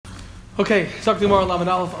Okay, talk to more Amid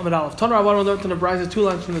Aleph. Tana Rabbanan learned in the Brisa 2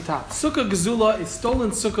 lines from the top. Sukkah Gezula is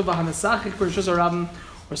stolen sukkah v'hanasachik b'Rishus Harabim,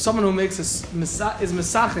 or someone who makes is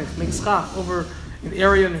mesachik, makes chach over an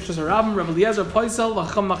area in Rishus Harabim. Rabbi Eliezer Poisel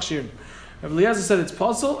v'Chacham Machshir. Rabbi Eliezer said it's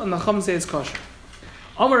posel, and the Chacham say it's kosher.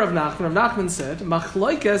 Amar Rav Nachman said,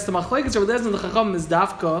 Machlaikes, the Machlaikes Rabbi Eliezer and the Chacham is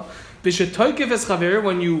dafka b'shetoikev es chaver,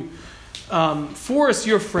 when you force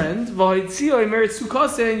your friend v'hoitzio emerit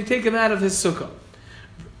sukkase, and you take him out of his sukkah.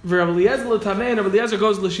 Rabbi Eliezer l'tamei, and Rabbi Eliezer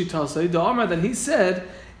goes l'shitase. The Amar, then he said,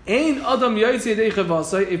 Ein adam yoytzi yedei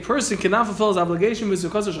chavasai, a person cannot fulfill his obligation with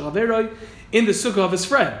sukkasa shachaveroi in the sukkah of his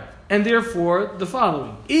friend, and therefore the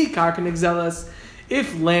following: I karkan exelas,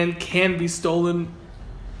 if land can be stolen,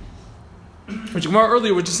 which Gemara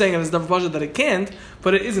earlier was just saying in his Davar Pasha that it can't,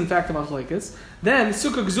 but it is in fact a machlekes. Then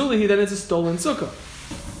sukkah gzulihi, then it's a stolen sukkah.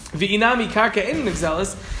 V'inami karka ein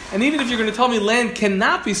exelas. And even if you're going to tell me land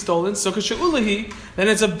cannot be stolen, sukkah she'ulahi, then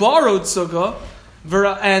it's a borrowed sukkah,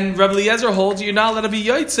 and Rabbi Eliezer holds you're not allowed to be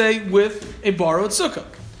yotze with a borrowed sukkah.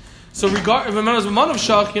 So remember, as a man of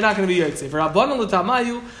shach, you're not going to be yotze. V'rabbanon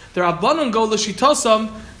l'tamayu, the rabbanon go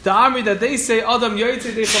l'shitosam, the army that they say adam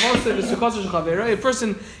yotze de chavose v'sukkah shechavera, a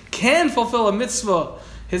person can fulfill a mitzvah,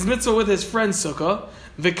 his mitzvah with his friend's sukkah.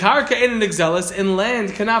 V'karka ein exelis, and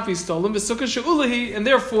land cannot be stolen. V'sukkah she'ulahi, and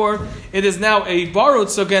therefore it is now a borrowed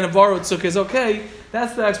sukkah, and a borrowed sukkah is okay.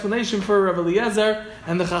 That's the explanation for Rabbi Eliezer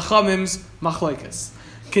and the Chachamim's machlokes.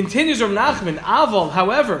 Continues Rav Nachman, Aval,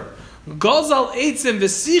 however, gozal eitzim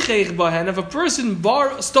v'sichech bahen, if a person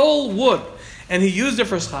stole wood and he used it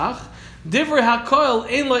for schach, divrei hakoil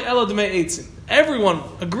ein lo elo d'mei eitzim. Everyone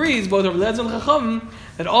agrees, both Rabbi Eliezer and Chachamim,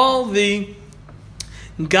 that all the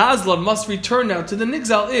Gazlan must return now to the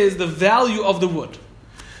Nigzal is the value of the wood.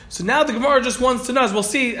 So now the Gemara just wants to know, as we'll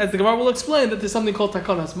see, as the Gemara will explain, that there's something called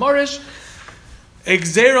Takanas Marish,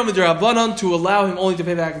 Exera Midrabanan, to allow him only to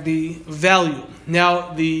pay back the value.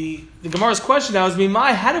 Now, the Gemara's question now is,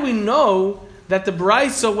 how do we know that the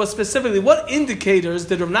Brisa was specifically, what indicators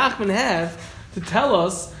did Rav Nachman have to tell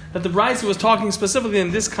us that the Brisa was talking specifically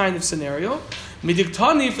in this kind of scenario?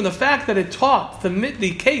 Midiktani, from the fact that it taught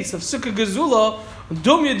the case of Sukkah Gezula,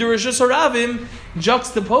 Dumya de Rishus Harabim,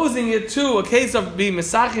 juxtaposing it to a case of being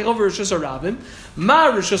Mesachich over Rishus Harabim, Ma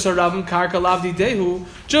Rishus Harabim Karka Lavdi Dehu,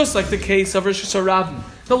 just like the case of Rishus Harabim.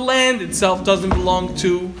 The land itself doesn't belong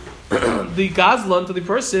to the Gazlan, to the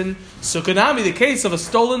person. Sukkanami, the case of a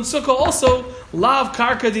stolen sukkah, also Lav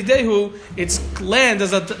Karka Didehu, it's land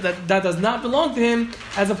that does not belong to him,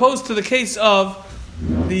 as opposed to the case of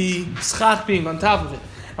the schach being on top of it.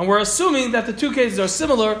 And we're assuming that the two cases are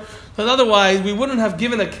similar, but otherwise we wouldn't have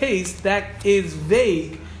given a case that is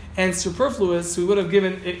vague and superfluous. We would have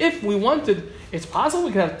given, if we wanted, it's possible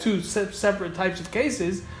we could have two separate types of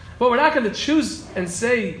cases, but we're not going to choose and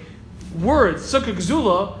say words, sukkah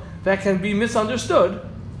gzula, that can be misunderstood.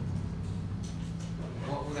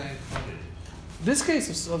 What would I have included? This case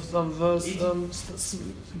of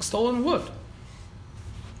stolen wood.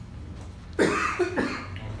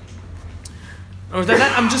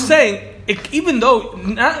 I'm just saying, even though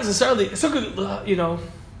not necessarily,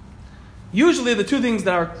 usually the two things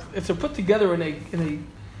that are, if they're put together in a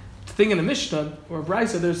thing in a Mishnah or a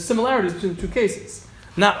Brisa, there's similarities between the two cases.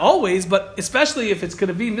 Not always, but especially if it's going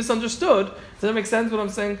to be misunderstood. Does that make sense? What I'm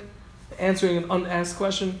saying? Answering an unasked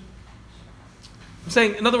question. I'm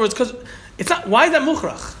saying, in other words, because it's not. Why is that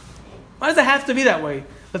mukhrach? Why does it have to be that way?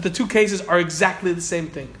 That the two cases are exactly the same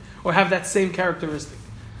thing or have that same characteristic.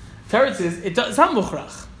 Teretz is it's not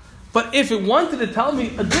mukhrach. But if it wanted to tell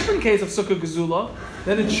me a different case of sukkah gezula,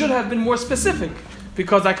 then it should have been more specific,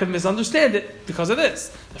 because I could misunderstand it because of this.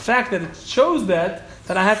 The fact that it shows that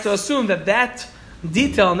I have to assume that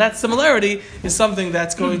detail and that similarity is something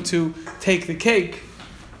that's going to take the cake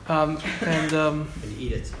and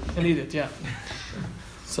eat it. And eat it, yeah.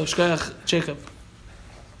 So shkoyach Jacob,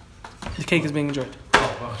 the cake is being enjoyed.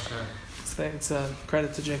 It's a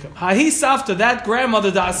credit to Jacob. Hahi Safta, that grandmother,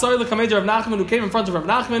 the Asari L'Kamei Rav Nachman, who came in front of Rav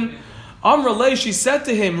Nachman, Amra Lei, she said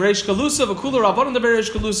to him, Reish Galusa, V'kula Rabbanon Deber Reish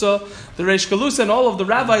Galusa, the Reish Galusa and all of the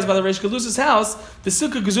rabbis by the Reish Galusa's house, the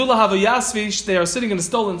Sukkah Gezula Havayasvish, they are sitting in a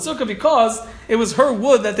stolen sukkah because it was her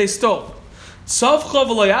wood that they stole. Tzavcha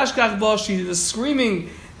V'lo Yashkach Ba, she was screaming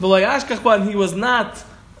V'lo Yashkach Ba, and he was not,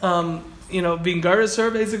 being garis her,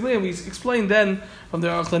 basically, and we explained then from the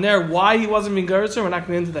Aruch LaNer why he wasn't being garis her. We're not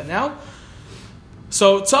going into that now.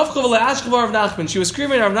 So Tzavcha v'le'ashkavar of Nachman, she was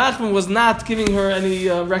screaming, Rav Nachman was not giving her any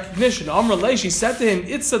recognition. Amra Lei, she said to him,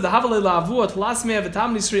 Itza dahavale la'avu at lasmei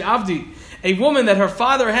v'tam nisri avdi, a woman that her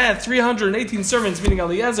father had 318 servants, meaning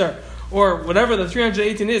Eliezer, or whatever the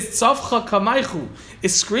 318 is, Tzavcha kamaychu,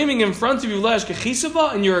 is screaming in front of you,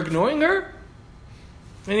 and you're ignoring her?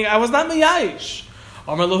 Meaning, I was not Meyayish.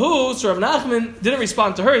 Amar Lahu, so Rav Nachman didn't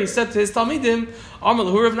respond to her. He said to his Talmidim, Amar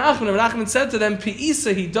Lahu Rav Nachman said to them,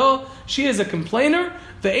 Pi'isa Hida, she is a complainer,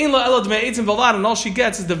 Ve'ein la elad me'etzim v'lad, and all she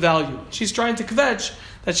gets is the value. She's trying to kvetch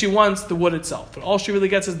that she wants the wood itself. But all she really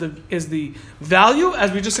gets is the value,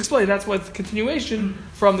 as we just explained. That's what's the continuation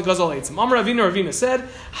from the Gazal Eitzim. Amar Ravina said,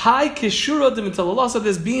 Hai kishura de mitalalosa,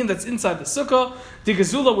 this beam that's inside the sukkah, the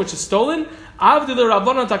gazula which is stolen, Avdi le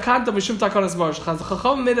rabbanon takanta mishum takanas marish. The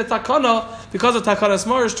Chacham made a takana because of takanas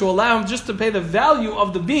marish to allow him just to pay the value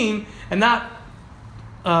of the beam and not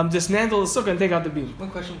dismantle the sukkah and take out the beam.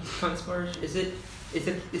 One question, takanas marish, is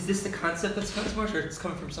this the concept of takanas marish, or it's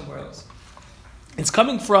coming from somewhere else? It's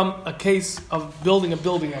coming from a case of building a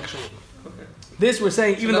building, actually. Okay. This we're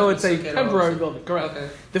saying, even though it's a temporary building, correct? Okay.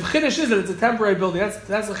 The chiddush is that it's a temporary building.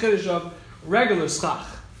 That's the chiddush of regular schach.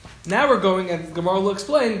 Now we're going, and Gemara will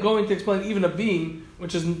explain, going to explain even a beam,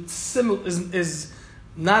 which is is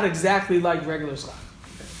not exactly like regular schach.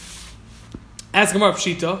 Ask Gemara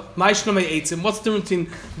Pshita, Ma'ishnomei Eitzim, what's the difference between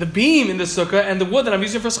the beam in the sukkah and the wood that I'm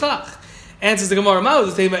using for schach? Answers the Gemara, I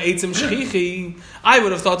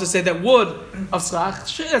would have thought to say that wood of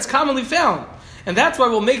schach, that's commonly found. And that's why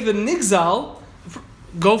we'll make the nigzal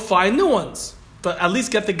go find new ones. But at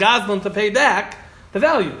least get the gazlan to pay back the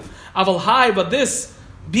value. Aval hai, but this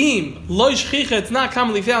beam, loy shchicha, it's not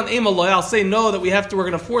commonly found. I'll say no, that we're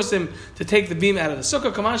going to force him to take the beam out of the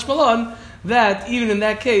sukkah. Kamash malon, that even in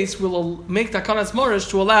that case, we'll make takanas morish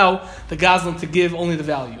to allow the gazlan to give only the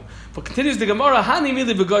value. But continues the Gemara, Hani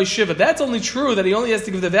mili b'goy shiva. That's only true that he only has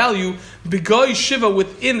to give the value b'goy shiva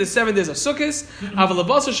within the 7 days of Sukkot.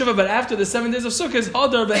 Avalabasa shiva, but after the 7 days of Sukkot,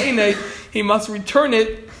 hadar b'einei, he must return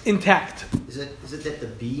it intact. Is it that the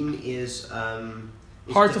beam is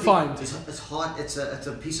hard to find? It's hard. It's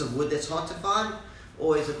a piece of wood that's hard to find,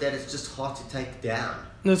 or is it that it's just hard to take down?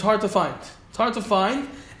 No, it's hard to find. It's hard to find,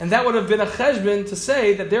 and that would have been a cheshbon to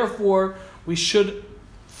say that therefore we should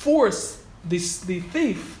force the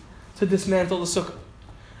thief to dismantle the sukkah.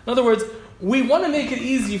 In other words, we want to make it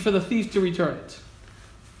easy for the thief to return it.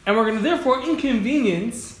 And we're going to therefore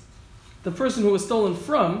inconvenience the person who was stolen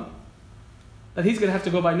from, that he's going to have to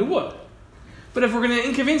go buy new wood. But if we're going to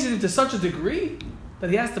inconvenience it to such a degree that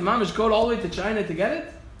he has to mamish go all the way to China to get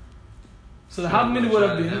it, so the havmina would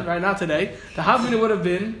have been, right, not today, the havmina would have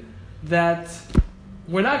been that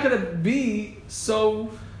we're not going to be so,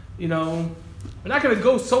 we're not going to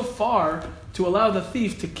go so far to allow the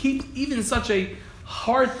thief to keep even such a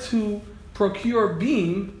hard-to-procure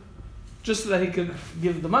beam just so that he could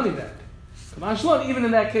give the money back. Even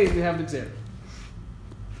in that case, we have the gzera.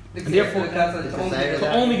 And therefore,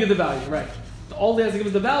 to only give the value, right. All he has to give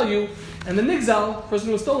is the value, and the nigzal, person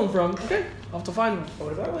who was stolen from, okay, I'll have to find him.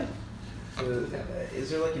 What about is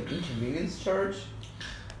there like an inconvenience charge?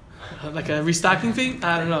 Like a restocking fee?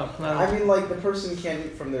 I don't know. I mean, like the person can't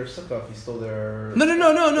eat from their sukkah if he stole their. No.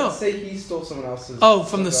 Let's say he stole someone else's. Oh,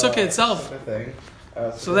 from the sukkah itself. Sukkah thing.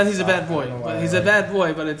 So then he's a bad boy. But he's a bad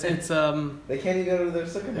boy, but it's They can't even go to their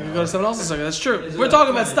sukkah. They can go to someone else's sukkah. That's true. We're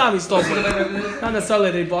talking about Stam. He stole from. Not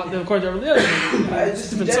necessarily they bought. According to everybody else.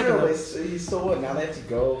 Just in general, he stole wood. Now they have to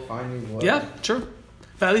go find new wood. Yeah, true.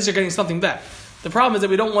 But at least they're getting something back. The problem is that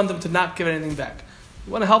we don't want them to not give anything back.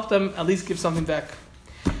 We want to help them at least give something back.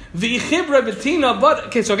 But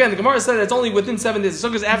okay, so again, the Gemara said it's only within 7 days.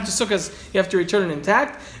 Sukkahs after Sukkahs, you have to return it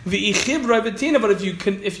intact. But if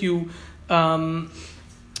you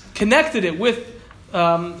connected it with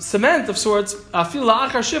cement of sorts,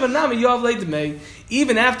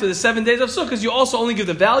 even after the 7 days of Sukkahs, you also only give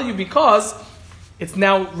the value because it's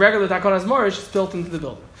now regular takanas marish. It's built into the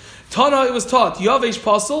building. Tana, it was taught Yavesh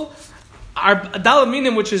Pasal, our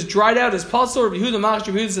dalaminim, which is dried out, is Pasal. Rabbi Yehuda Mach,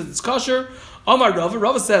 Rabbi Yehuda says it's kosher. Omar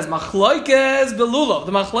Rava says, Machlaikes belulav.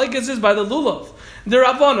 The Machlaikes is by the lulav. The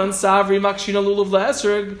Rabbanon, Savri, Makshina lulav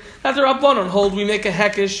la'esrig. That the Rabbanon hold, we make a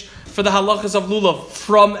hekish for the halachas of lulav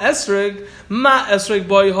from esrig, ma esrig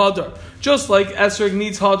boy hadar. Just like esrig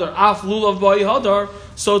needs hadar, af lulav boy hadar,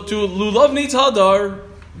 so too lulav needs hadar.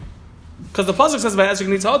 Because the pasuk says by esrig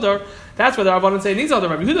needs hadar, that's why the Rabbanon say it needs hadar.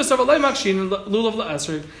 Rabbi Yehuda Savalei Makshin lulav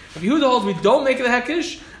la'esrig. Rabbi Yehuda holds we don't make it a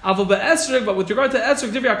hekish, but with regard to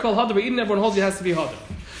esrog, divya kol hadar, but even everyone holds it has to be hadar.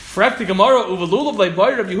 Correct the Gemara uva lulav by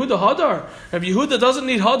Rabbi Yehuda hadar. Rabbi Yehuda doesn't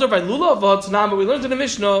need hadar by lulav but we learned in the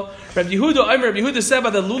Mishnah. Rabbi Yehuda said by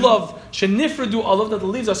the lulav shenifredu olav, that the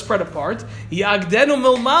leaves are spread apart. Yagdenu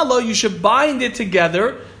milmala, you should bind it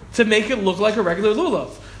together to make it look like a regular lulav.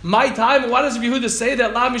 My time, why does Rabbi Yehuda say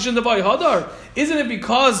that la mishin davai hadar? Isn't it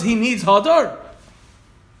because he needs hadar?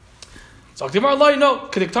 So Gemara law, no,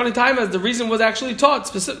 Kediktani time as the reason was actually taught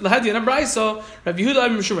specifically. Lahadi and Abraisa, Rav Yehuda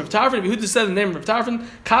Ibn Mishum Rav Tarfon. Rav Yehuda said the name of Rav Tarfon.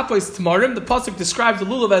 Kapois Tamarim. The pasuk describes the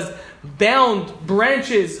lulav as bound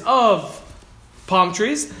branches of palm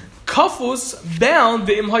trees. Kafus bound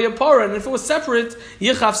the imhaya para, and if it was separate,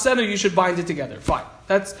 yichaf senu, you should bind it together. Fine,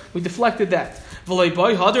 we deflected that. V'lei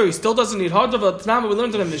boy hadar, he still doesn't need hadar. But Tanama, we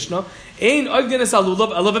learned in the Mishnah, ein ogdenes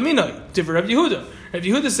alulav elav aminoi. Different Rav Yehuda. Rav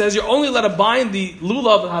Yehuda says you're only allowed to bind the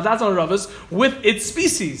lulav hadatz on ravas with its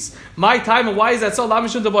species. My time, and why is that so?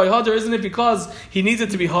 Lamishun the boy hadar, isn't it because he needs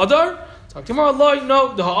it to be hadar? So tomorrow Allah,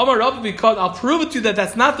 no, the ha'amar Rav, because I'll prove it to you that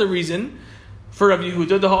that's not the reason. For Rav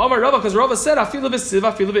Yehuda, the ha'amar Rava, because Rava said, "Afilu b'siv,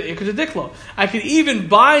 afilu b'ikr dikla." I could even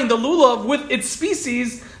bind the lulav with its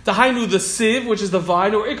species, the hainu, the siv, which is the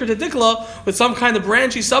vine, or ikr dikla, with some kind of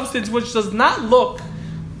branchy substance which does not look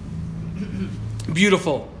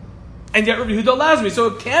beautiful. And yet Rav Yehuda allows me, so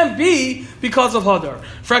it can't be because of hadar.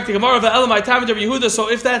 Frakti Gemara v'elamai time of Rav Yehuda. So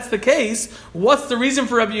if that's the case, what's the reason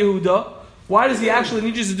for Rav Yehuda? Why does he actually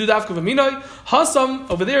need you to do the afka v'minoi? Hasam,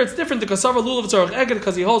 over there it's different. The kasava lulav tzarech eged,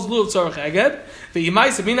 because he holds lulav tzarech eged.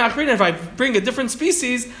 V'yimayis mina achrin, if I bring a different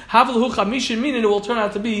species, havelu chamishin minin, it will turn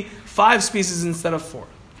out to be 5 species instead of 4.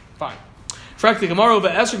 Fine. Frakti Gemara over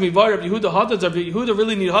Esrig mivar Rabbi Yehuda hadar. Does Rabbi Yehuda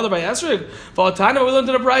really need hadar by Esrig? V'atana we learned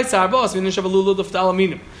in the brayta arbos v'nin shav lulav daftal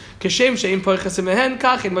aminim. Kashem sheim poichasim mehen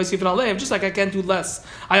kachin ma'isifin aleim. Just like I can't do less,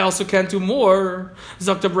 I also can't do more.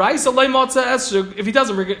 Zakta brayta loy matzah esrig. If he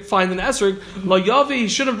doesn't find an esrig, lo yavi, he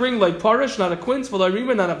shouldn't bring like parish, not a quince, v'lo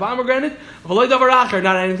rima, not a pomegranate, v'lo davar acher,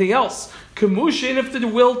 not anything else. Kemushin, if the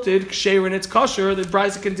wilted, ksherin, it's kosher. The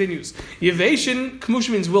brayta continues. Yeveshin, kemush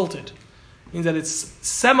means wilted. Means that it's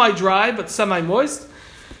semi-dry but semi-moist,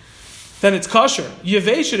 then it's kosher.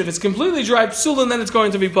 Yeveshin, if it's completely dry, psulin, then it's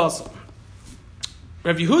going to be puzzle.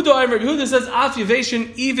 Rav Yehuda says, af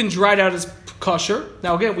yeveshin, even dried out is kosher.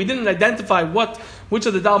 Now again, we didn't identify which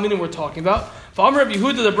of the dalminim we're talking about. Rav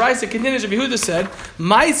Yehuda, the Brisa continues, Rav Yehuda said,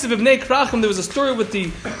 Ma'isiv ibnei krachim, there was a story with the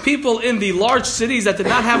people in the large cities that did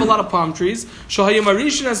not have a lot of palm trees. Shahayim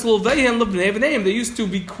arishin as lulveihen lubnei v'neim. They used to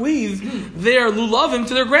bequeath their lulavim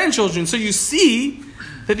to their grandchildren. So you see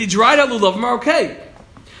that the dried out lulavim are okay.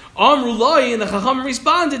 Amrulai, and the Chacham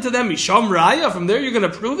responded to them, Misham Raya, from there you're going to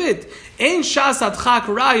prove it. Ein shas adchak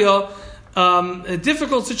Raya,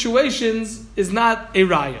 difficult situations is not a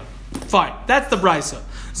Raya. Fine, that's the Brisa.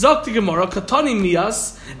 Zok Gemara, Katani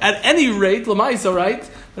Mias, at any rate, Lamaisa, right?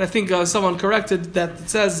 But I think someone corrected that it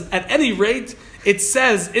says, at any rate, it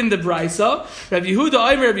says in the Brisa, Rav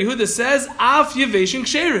Yehuda says, Af Yeveshin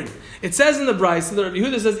Ksherin. It says in the Brisa that Rabbi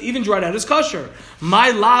Yehuda says even dried out is kosher. My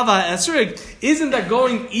lava esrig, isn't that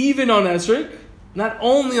going even on esrig? Not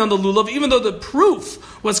only on the lulav, even though the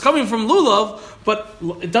proof was coming from lulav, but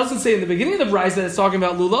it doesn't say in the beginning of the Brisa that it's talking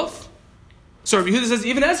about lulav. So Rabbi Yehuda says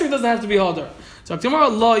even esrig doesn't have to be hadar. So tomorrow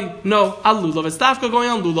no al lulav. It's tafka going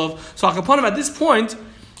on lulav. So Akaponim at this point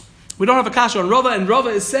we don't have a kasha on Rava, and Rava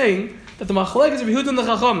is saying that the machlek is Rabbi Yehuda and the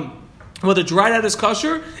Chacham. Whether dried out is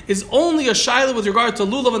kosher is only a shaila with regard to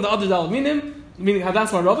lulav and the other dalminim, meaning hadas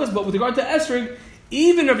maravas. But with regard to esrig,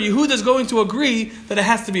 even Rabbi Yehuda is going to agree that it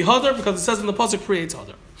has to be hadar because it says in the pasuk creates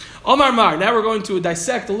hadar. Omar Mar. Now we're going to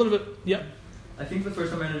dissect a little bit. Yeah. I think the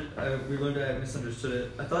first time we learned it, I misunderstood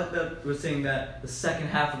it. I thought that was saying that the second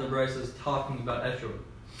half of the brayso is talking about esrog,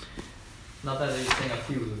 not that it's saying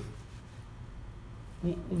afilu.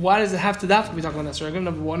 Why does it have to be talking about esrog?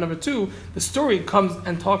 Number 1, number 2, the story comes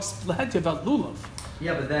and talks about lulav.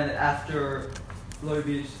 Yeah, but then after lo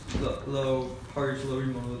parish lo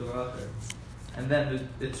rimon lo, and then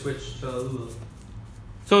it switched to lulav.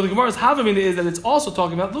 So the Gemara's havamina is that it's also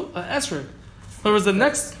talking about esrog. In other words,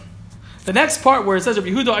 the next part where it says Rabbi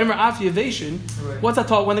Yehuda Omer Af Yeveshin, what's that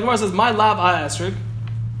talk? When the Gemara says my lav esrog,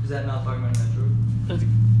 is that not talking about an esrog?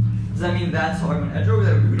 Does that mean that's talking about an esrog, or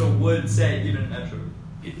that Rabbi Yehuda would say even an esrog?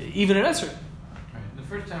 Even an esrog. Right. The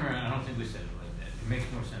first time around, I don't think we said it like that. It makes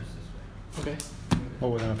more sense this way. Okay.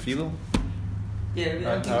 What was an afilu? Yeah, I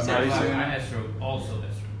think Not so. esrog, also esrog.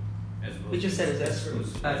 As well. We just said it's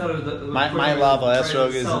esrog. I thought it was My lava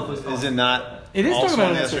esrog is it not? It is also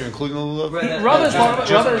talking about esrog, esrog. including the lulav?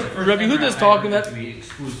 Rabbi Yehuda is talking that. To be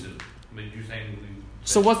exclusive, but you're saying.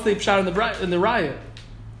 So what's the pshat in the raya?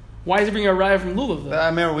 Why is he bringing a raya from lulav? Though? I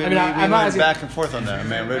remember we went back and forth on that.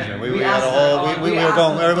 Originally we had a whole. We were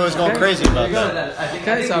going. Everybody was going crazy about that.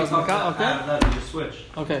 Okay,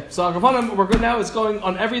 so we're good now. It's going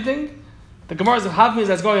on everything. The Gemara's havamina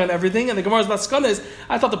that's going on everything, and the Gemara's maskana is.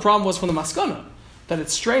 I thought the problem was from the maskana that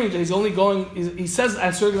it's strange that he's only going. He says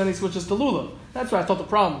esrog and then he switches to lulav. That's what I thought the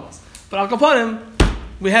problem was. But al kapanim,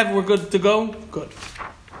 we're good to go.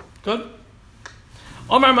 Good.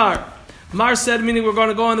 Omar Mar. Mar said, meaning we're going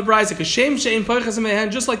to go on the brayse. Kashem she'in poiches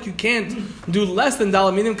mehen, just like you can't do less than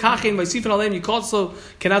dalam minim kachein by sifin aleim, you also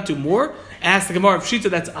cannot do more. Ask the Gemara of Pshita,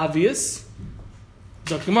 that's obvious.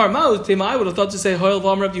 The Gemara Ma'ud Tema, I would have thought to say Hoil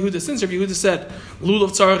Vam Rav Yehuda, since Rav Yehuda said Lulav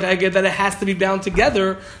Tzarech Eged, that it has to be bound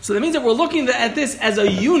together. So that means that we're looking at this as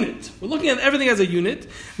a unit. We're looking at everything as a unit.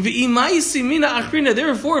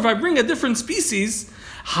 Therefore, if I bring a different species,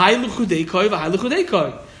 we're going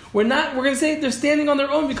to say they're standing on their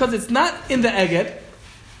own because it's not in the Eged.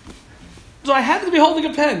 So I happen to be holding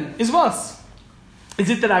a pen. Is was. Is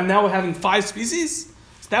it that I'm now having 5 species?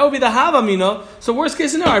 So that would be the Havamina. So worst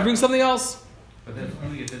case scenario, I bring something else. But that's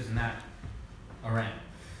only if it's not around.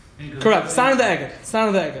 Correct. It's not in the Eged. It's not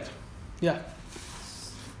in the Eged. Yeah.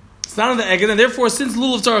 It's not in the Eged, and therefore, since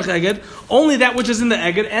Lulav Tzarech Eged, only that which is in the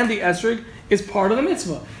Eged and the Esrog is part of the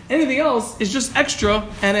mitzvah. Anything else is just extra,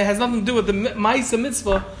 and it has nothing to do with the Ma'isa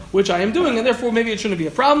mitzvah, which I am doing, and therefore maybe it shouldn't be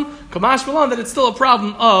a problem. Kamash Malan, that it's still a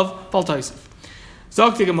problem of Bal Taisif.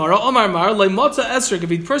 Zokti Gemara, Omar Mar, Leimotza Esrog. If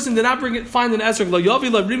the person did not find an Esrog, Lo Yavi,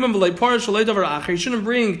 Lo Rimim, Lo Parish, Lo Davar Acher, he shouldn't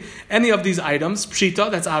bring any of these items. Pshita,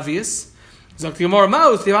 that's obvious. Zokti Gemara,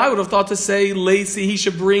 Mouth, I would have thought to say, Lacy, he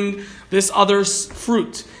should bring this other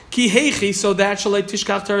fruit. Ki heichi, so that shalei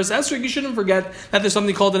tishkach teres esrog. You shouldn't forget that there's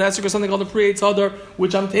something called an esrog or something called a pri tzadar,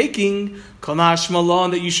 which I'm taking. Kamash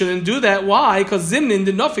malon, that you shouldn't do that. Why? Because zimnin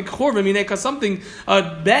the nafik chorvim mineka, something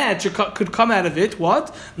bad could come out of it.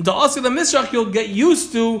 What? The asi the misrach, you'll get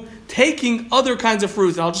used to taking other kinds of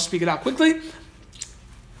fruits. And I'll just speak it out quickly.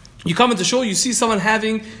 You come into shul, you see someone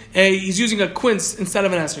he's using a quince instead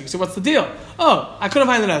of an esrog. You say, what's the deal? Oh, I couldn't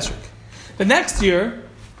find an esrog. The next year,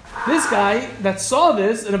 this guy that saw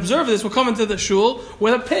this and observed this will come into the shul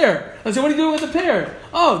with a pear. I say, what are you doing with the pear?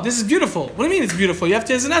 Oh, this is beautiful. What do you mean it's beautiful? You have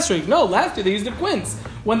to use an esrog. No, last year they used a quince.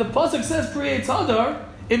 When the pasuk says pri tzadar,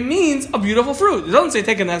 it means a beautiful fruit. It doesn't say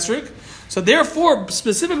take an esrog. So therefore,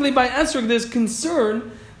 specifically by esrog, there's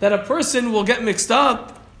concern that a person will get mixed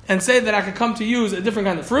up and say that I could come to use a different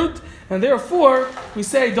kind of fruit. And therefore, we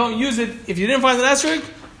say don't use it. If you didn't find an esrog,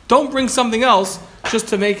 don't bring something else just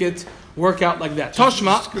to make it work out like that.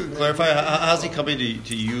 Toshma. Just to clarify, how's he coming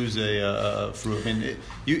to use a fruit? I mean,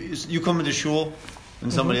 you come into shul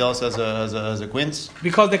and somebody else has a quince?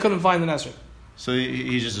 Because they couldn't find an esrog. So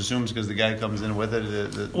he just assumes because the guy comes in with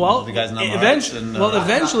it, the guy's not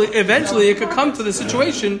eventually it could come to the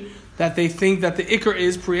situation that they think that the ikr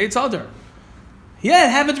is pri tzadar. Yeah,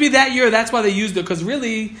 it happened to be that year. That's why they used it, because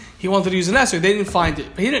really he wanted to use an esrog. They didn't find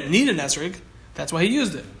it, but he didn't need an esrog. That's why he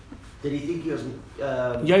used it. Did he think he was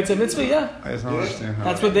Yaitza mitzvah? Yeah. I just don't understand how.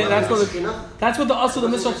 That's what the asur the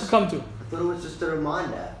mitzvah to come to. I thought it was just a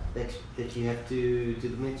reminder that you have to do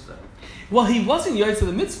the mitzvah. Well, he wasn't Yaitza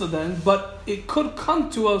the mitzvah then, but it could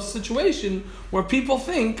come to a situation where people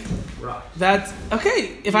think that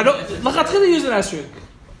if I don't lachatchila use an esrog,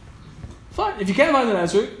 fine. If you can't find an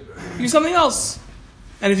esrog, use something else.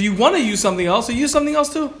 And if you want to use something else, so use something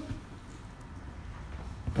else too.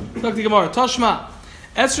 Look the Gemara. Tashma.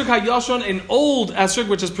 Esrog hayashon, an old esrog,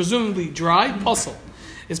 which is presumably dry, puzzle.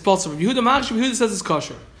 It's puzzle. Yehuda says it's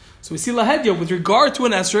kosher. So we see lahedya with regard to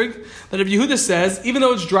an esrog that if Yehuda says, even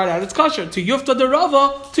though it's dried out, it's kosher. To yufta de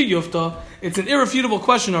Rava, to yufta. It's an irrefutable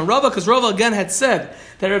question on Rava, because Rava again had said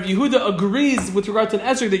that Rav Yehuda agrees with regard to an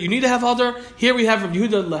esrog that you need to have hadar. Here we have Rav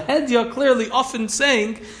Yehuda lahedya clearly often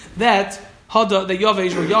saying that hadar, that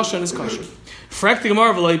yavesh or yashon is kosher. Frek the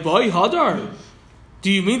Gemara v'lei boy hadar. Do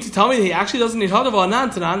you mean to tell me that he actually doesn't need hadav anan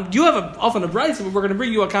tanan? You have often a brayse, but we're going to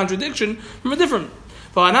bring you a contradiction from a different.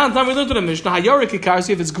 But anan time we learned in the Mishnah hayorik ikarsi,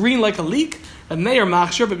 if it's green like a leek, and Meir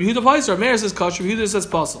machshir, but Yehuda paiser, Meir says kosher, Yehuda says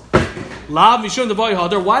puzzle. Lav mishum the boy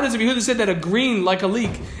hadar. Why does Yehuda say that a green like a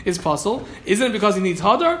leek is puzzle? Isn't it because he needs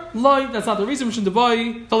hadar? Loi, that's not the reason. Mishum the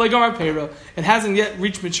boy talagamar peira. It hasn't yet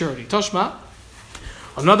reached maturity. Toshma.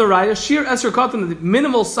 Another raya, sheer esrog katan, the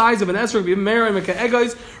minimal size of an esrog, Meir and Meka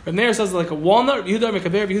eggs. Meir says like a walnut, Yehuda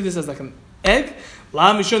Meka bear, Yehuda says like an egg.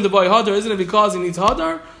 La mishum the boy hadar, isn't it because he needs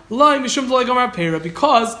hadar? La mishum talagamar peira,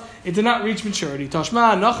 because it did not reach maturity.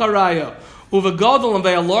 Toshma nacha raya. Uva gadol, and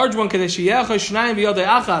by a large one, kadeshiyacha shnayim biyadei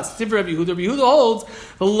achas. Tivra Yehuda. Yehuda holds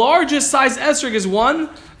the largest size esrog is one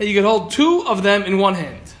that you can hold 2 of them in one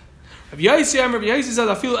hand. Rabbi Yossi says,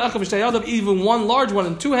 I feel even one large one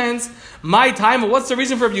in 2 hands. My time, what's the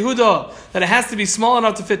reason for Rabbi Yehuda that it has to be small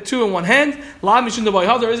enough to fit 2 in one hand? La mishum the boy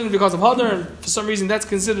hadar, isn't it because of hadar, and for some reason that's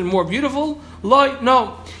considered more beautiful?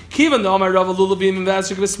 No. Kivan the Amar Rava lulav b'im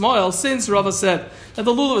v'esrog v'smoil, since Rava said that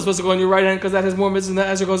the lulav is supposed to go in your right hand because that has more mitzvah than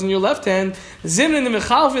the esrog goes in your left hand. Zimnin the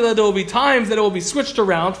mechalfi, that there will be times that it will be switched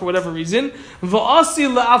around for whatever reason.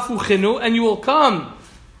 V'asi la'afuchinu, and you will come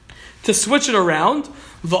to switch it around.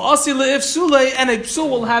 V'asi le'if sulei, and a psul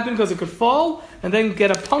will happen because it could fall and then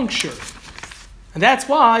get a puncture. And that's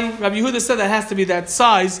why Rabbi Yehuda said that has to be that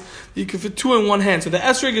size. You can fit 2 in one hand. So the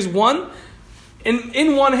esrig is 1.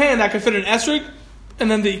 In one hand, I can fit an esrig,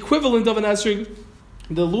 and then the equivalent of an esrig,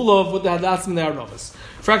 the lulav with the hadasim and the arnovas.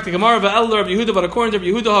 Frak the Gemara v'el Rabbi Yehuda, but according to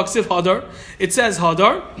Rabbi Yehuda, haksiv hadar, it says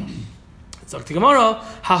hadar. Zok the Gemara,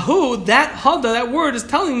 hahu, that hadar, that word is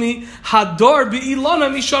telling me hadar bi'ilana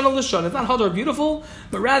mishana l'shana. It's not hadar beautiful,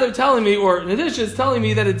 but rather telling me, or in addition, it's telling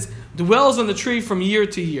me that it dwells on the tree from year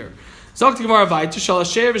to year. Zok the Gemara vayt, shal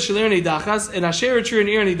asher v'shalir nidachas, and asher tree and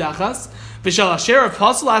ir nidachas, v'shal asher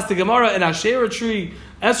apostle, asked the Gemara, and asher tree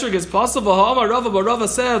esrog is possible. Ha'amar Rava, but Rava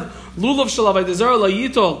said, lulav shel avaydazar la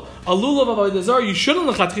yitol, a lulav of avaydazar you shouldn't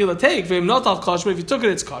lechatchila take, v'im not al kosher, if you took it,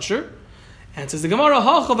 it's kosher. And says the Gemara,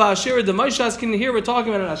 ha'chava asher de Moshe, asking here we're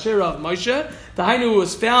talking about an asher of Moshe, the hainu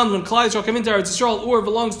was found when Klal Yisrael came into Eretz Yisrael, or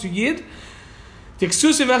belongs to Yid. The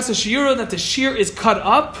exclusive echsa shiura, that the shear is cut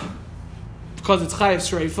up, because it's chayiv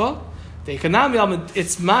shreifa. The economy,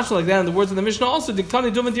 it's much like that in the words of the Mishnah. Also,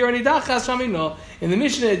 diktani dumat irani dachas shamino. In the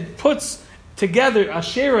Mishnah, it puts together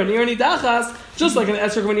asher and irani dachas, just like an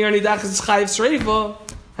esrog of an irani dachas is chayiv shreifa,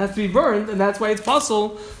 has to be burned, and that's why it's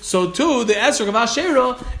possible. So too, the esrog of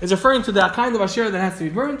asherah is referring to that kind of asherah that has to be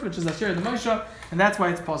burned, which is asherah the Moshe, and that's why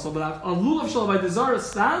it's possible. But a lulav shel avaydazar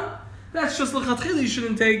stam, that's just l'chatchila you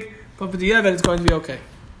shouldn't take, but b'diavad it's going to be okay.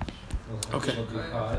 Okay.